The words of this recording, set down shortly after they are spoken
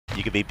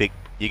You could be big.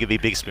 You could be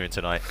Big Spoon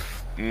tonight.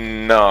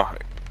 No,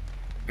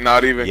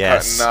 not even.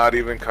 Yes. Not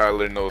even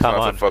Kyler knows Come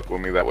not on. to fuck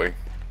with me that way.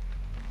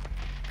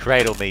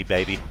 Cradle me,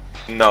 baby.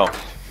 No.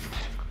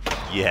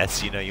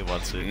 Yes, you know you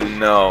want to.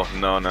 No.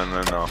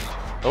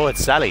 Oh,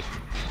 it's Sally.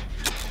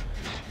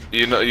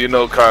 You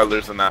know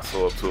Kyler's an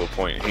asshole up to a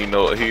point. He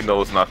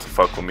knows not to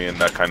fuck with me in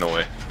that kind of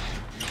way.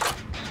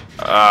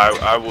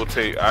 I will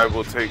take an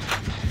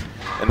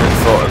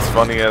insult as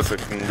funny as it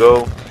can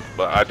go,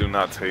 but I do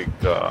not take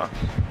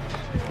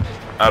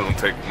I don't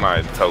take my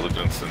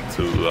intelligence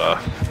into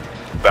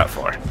that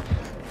far.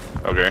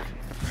 Okay.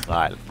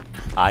 Alright.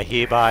 I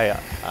hereby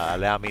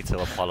allow me to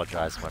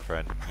apologize, my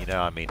friend. You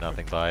know I mean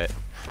nothing by it.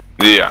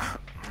 Yeah,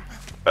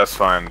 that's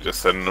fine.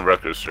 Just setting the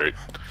record straight.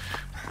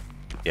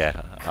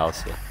 Yeah, I'll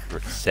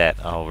set.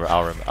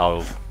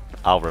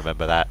 I'll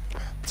remember that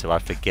until I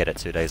forget it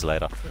 2 days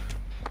later.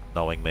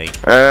 Knowing me.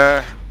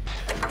 And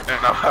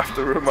I'll have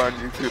to remind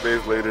you 2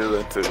 days later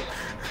then too.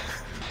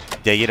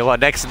 Yeah, you know what?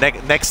 Next time,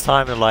 next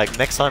time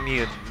me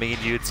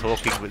and you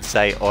talking would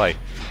say, "Oi,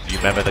 do you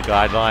remember the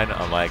guideline?"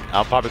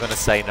 I'm probably gonna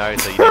say no,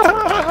 so you need to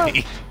remind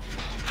me.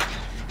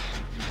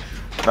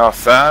 Now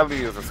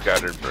Sally is a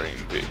scattered brain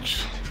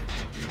bitch,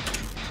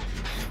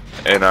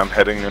 and I'm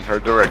heading in her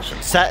direction.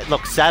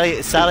 Look, Sally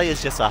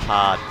is just a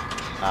hard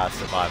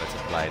survivor to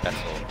play. That's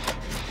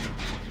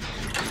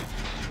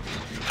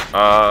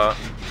all.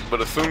 But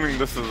assuming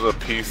this is a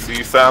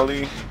PC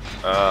Sally,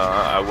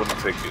 I wouldn't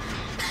take it.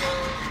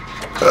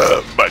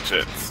 By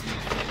chance.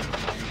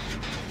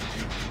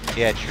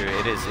 Yeah, true.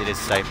 It is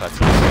safer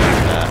to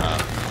assume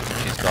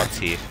she's got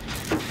T.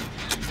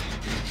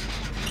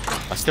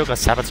 I still got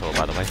Saboteur,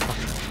 by the way. Fuck.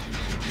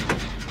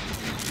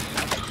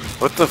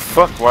 What the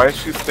fuck? Why is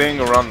she staying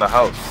around the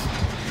house?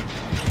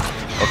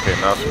 Okay,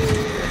 now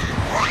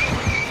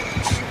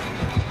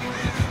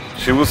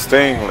she was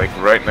staying like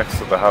right next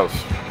to the house.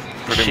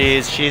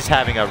 She's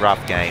having a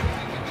rough game.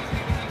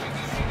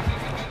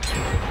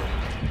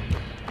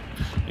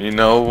 You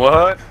know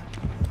what?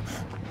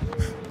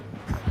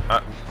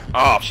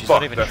 Oh, she's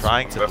fuck, not even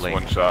trying to blink.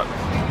 That's one shot.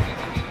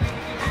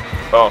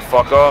 Oh,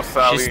 fuck off,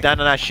 Sally.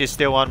 No, she's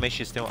still on me.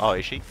 She's still. Oh,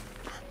 is she?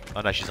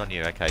 Oh no, she's on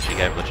you. Okay, she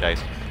gave her the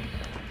chase.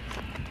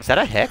 Is that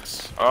a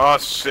hex? Oh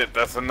shit,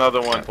 that's another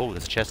one. Oh,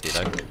 there's a chest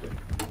here though.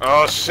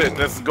 Oh shit,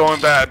 this is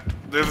going bad.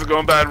 This is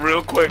going bad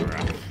real quick.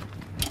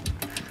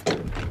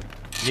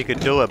 You can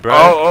do it, bro.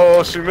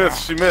 Oh, she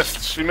missed. She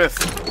missed. She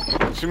missed.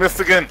 She missed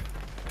again.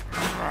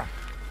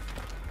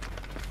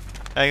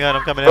 Hang on,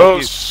 I'm coming out.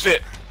 Oh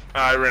shit!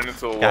 I ran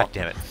into a wall. God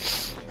damn it.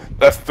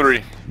 That's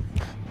 3.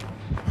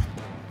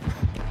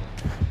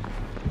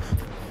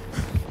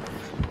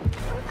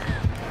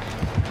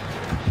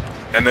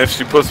 And if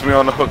she puts me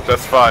on the hook,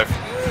 that's 5.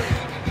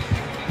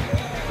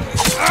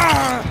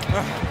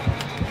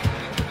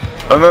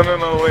 Oh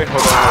no, wait,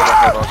 hold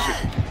on.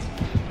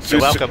 You're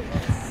welcome.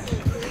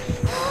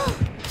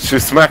 She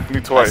smacked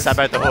me twice. I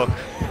saboed the hook.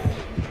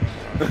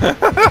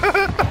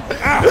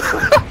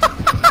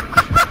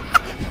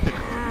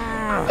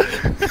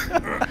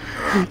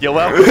 You're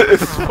welcome.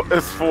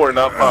 It's 4,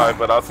 not 5,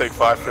 but I'll take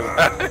 5 for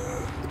that.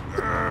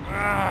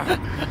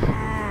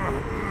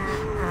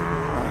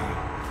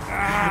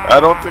 I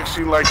don't think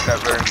she liked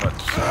that very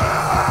much.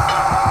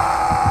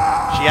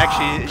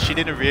 She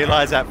didn't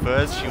realize at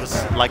first. She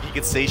was like, you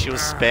could see she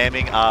was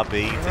spamming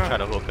RB to try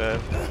to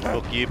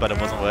hook you, but it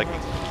wasn't working.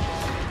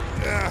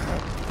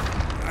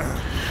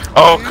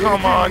 Oh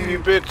come on, you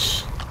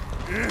bitch!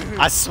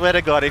 I swear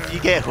to God, if you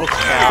get hooked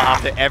now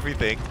after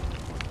everything.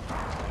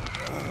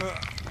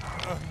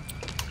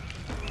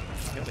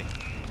 Kill me.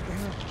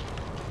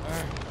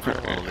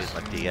 I'll lose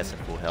my DS at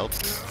full health.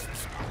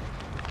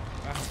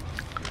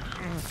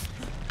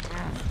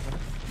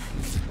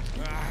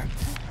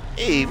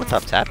 Hey, what's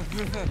up, Tap?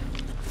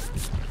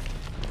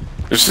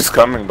 She's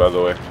coming, by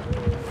the way.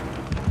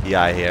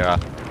 Yeah, I hear her.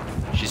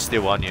 She's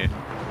still on you.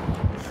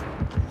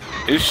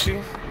 Is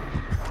she?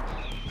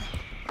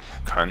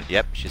 Cunt.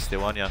 Yep, she's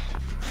still on you.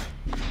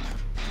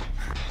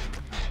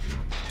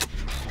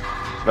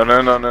 No.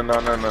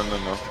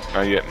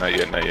 Not yet.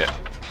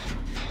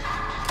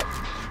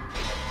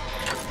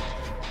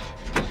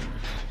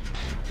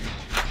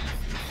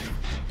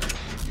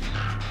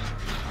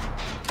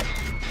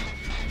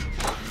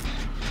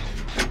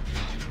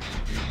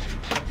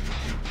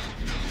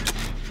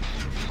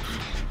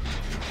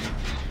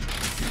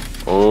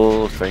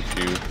 Oh, thank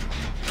you.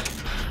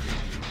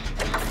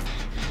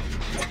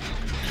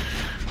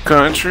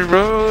 Country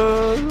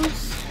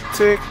roads,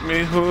 take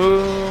me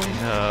home.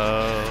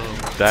 No,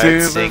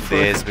 don't sing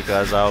this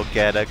because I'll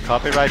get a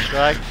copyright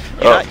strike.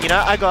 You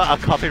know, I got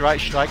a copyright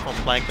strike from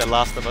playing The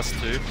Last of Us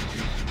 2.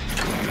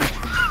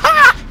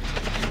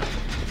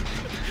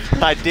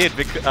 I did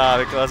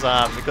because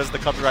of the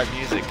copyright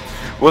music.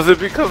 Was it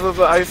because of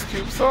the Ice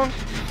Cube song?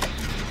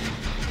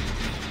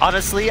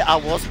 Honestly, I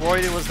was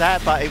worried it was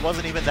that, but it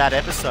wasn't even that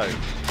episode.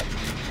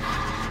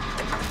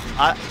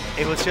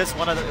 It was just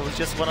one of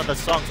the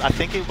songs. I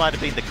think it might have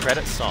been the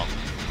credits song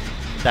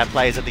that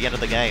plays at the end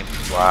of the game.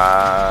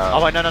 Wow.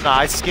 Oh wait, no,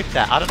 I skipped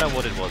that. I don't know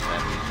what it was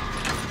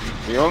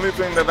then. The only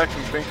thing that I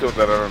can think of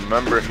that I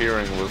remember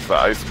hearing was the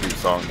Ice Cube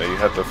song that you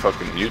had to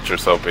fucking mute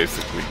yourself,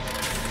 basically.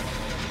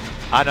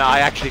 I know,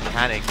 I actually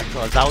panicked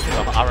because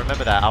I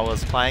remember that I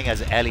was playing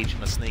as Ellie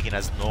trying to sneak in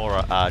as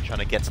Nora, trying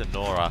to get to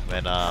Nora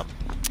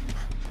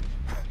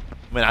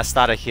when I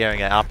started hearing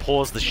it. I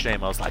paused the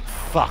stream. I was like,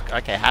 "Fuck!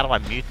 Okay, how do I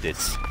mute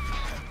this?"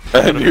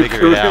 And you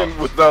couldn't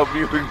without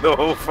muting the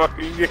whole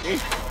fucking game.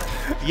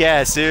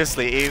 Yeah,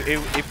 seriously,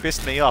 it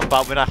pissed me off.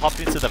 But when I hopped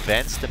into the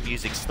vents, the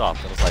music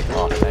stopped. I was like,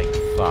 "Oh, thank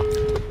fuck."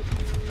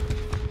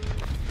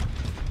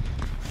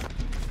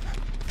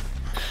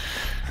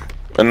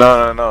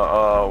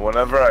 No.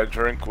 Whenever I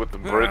drink with the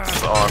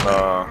Brits on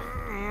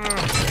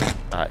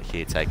Alright,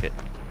 here, take it.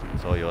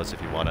 It's all yours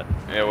if you want it.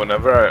 Yeah,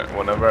 whenever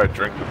I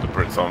drink with the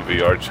Brits on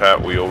VR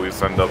chat, we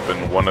always end up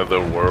in one of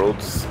their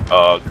worlds,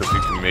 because you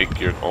can make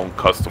your own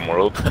custom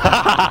world.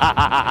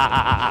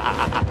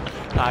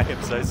 I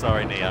am so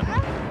sorry, Nia.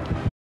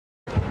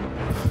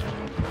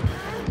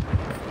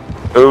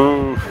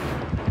 Ooh.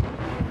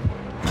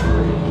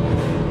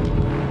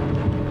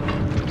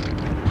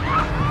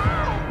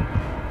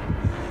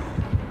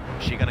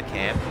 Is she gonna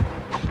camp?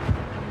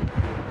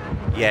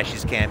 Yeah,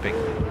 she's camping.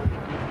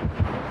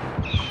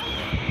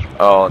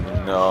 Oh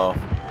no.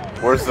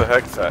 Where's the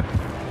hex at?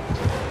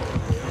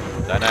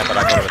 Don't know, but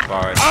I got it with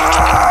Boris.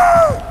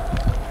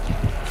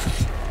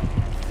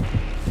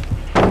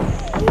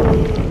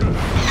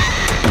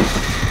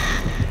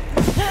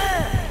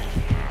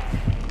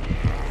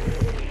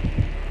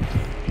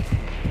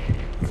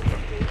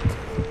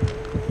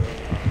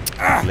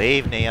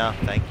 Leave, Nia.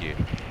 Thank you.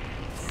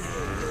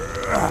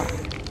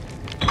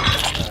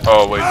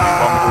 Oh wait, do you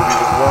want me to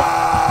leave as well?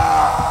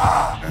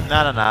 No.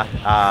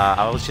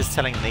 I was just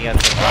telling Nia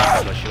to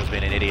run because she was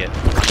being an idiot.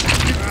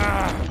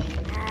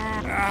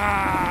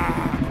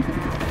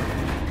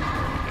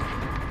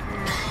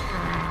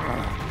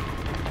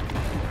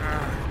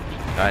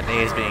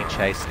 Nia's being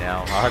chased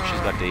now. I hope she's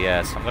got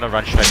DS. I'm gonna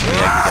run straight to the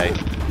exit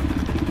gate.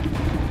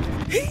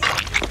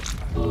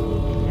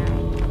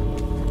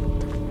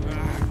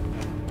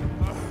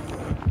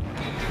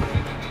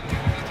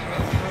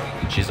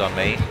 She's on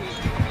me.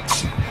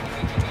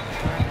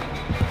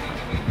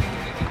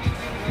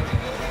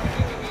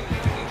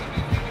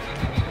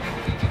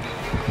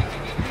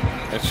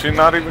 Is she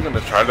not even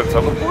gonna try to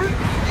teleport?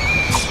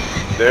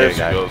 There she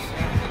goes.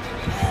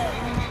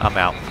 I'm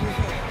out.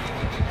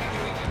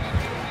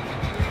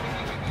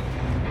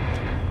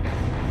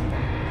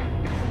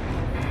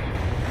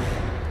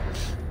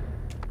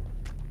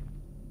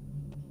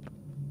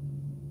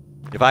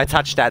 If I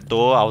touched that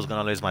door, I was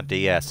gonna lose my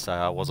DS, so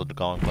I wasn't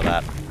going for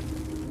that.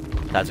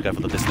 I had to go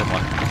for the distant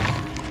one.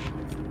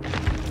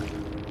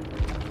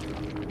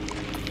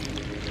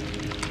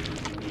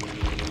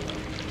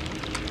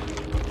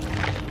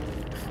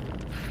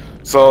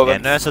 So yeah,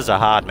 nurses are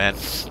hard, man.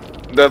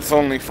 That's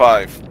only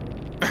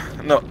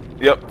 5. No,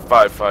 yep,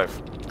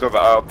 5. Because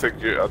I'll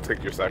take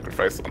your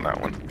sacrifice on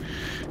that one.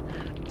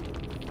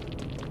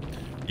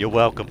 You're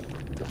welcome.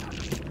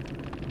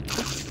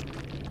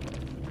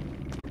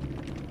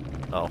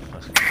 Oh.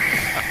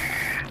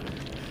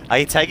 Are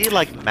you taking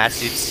like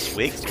massive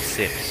swigs or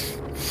sips?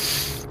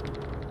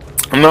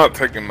 I'm not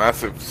taking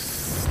massive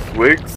swigs.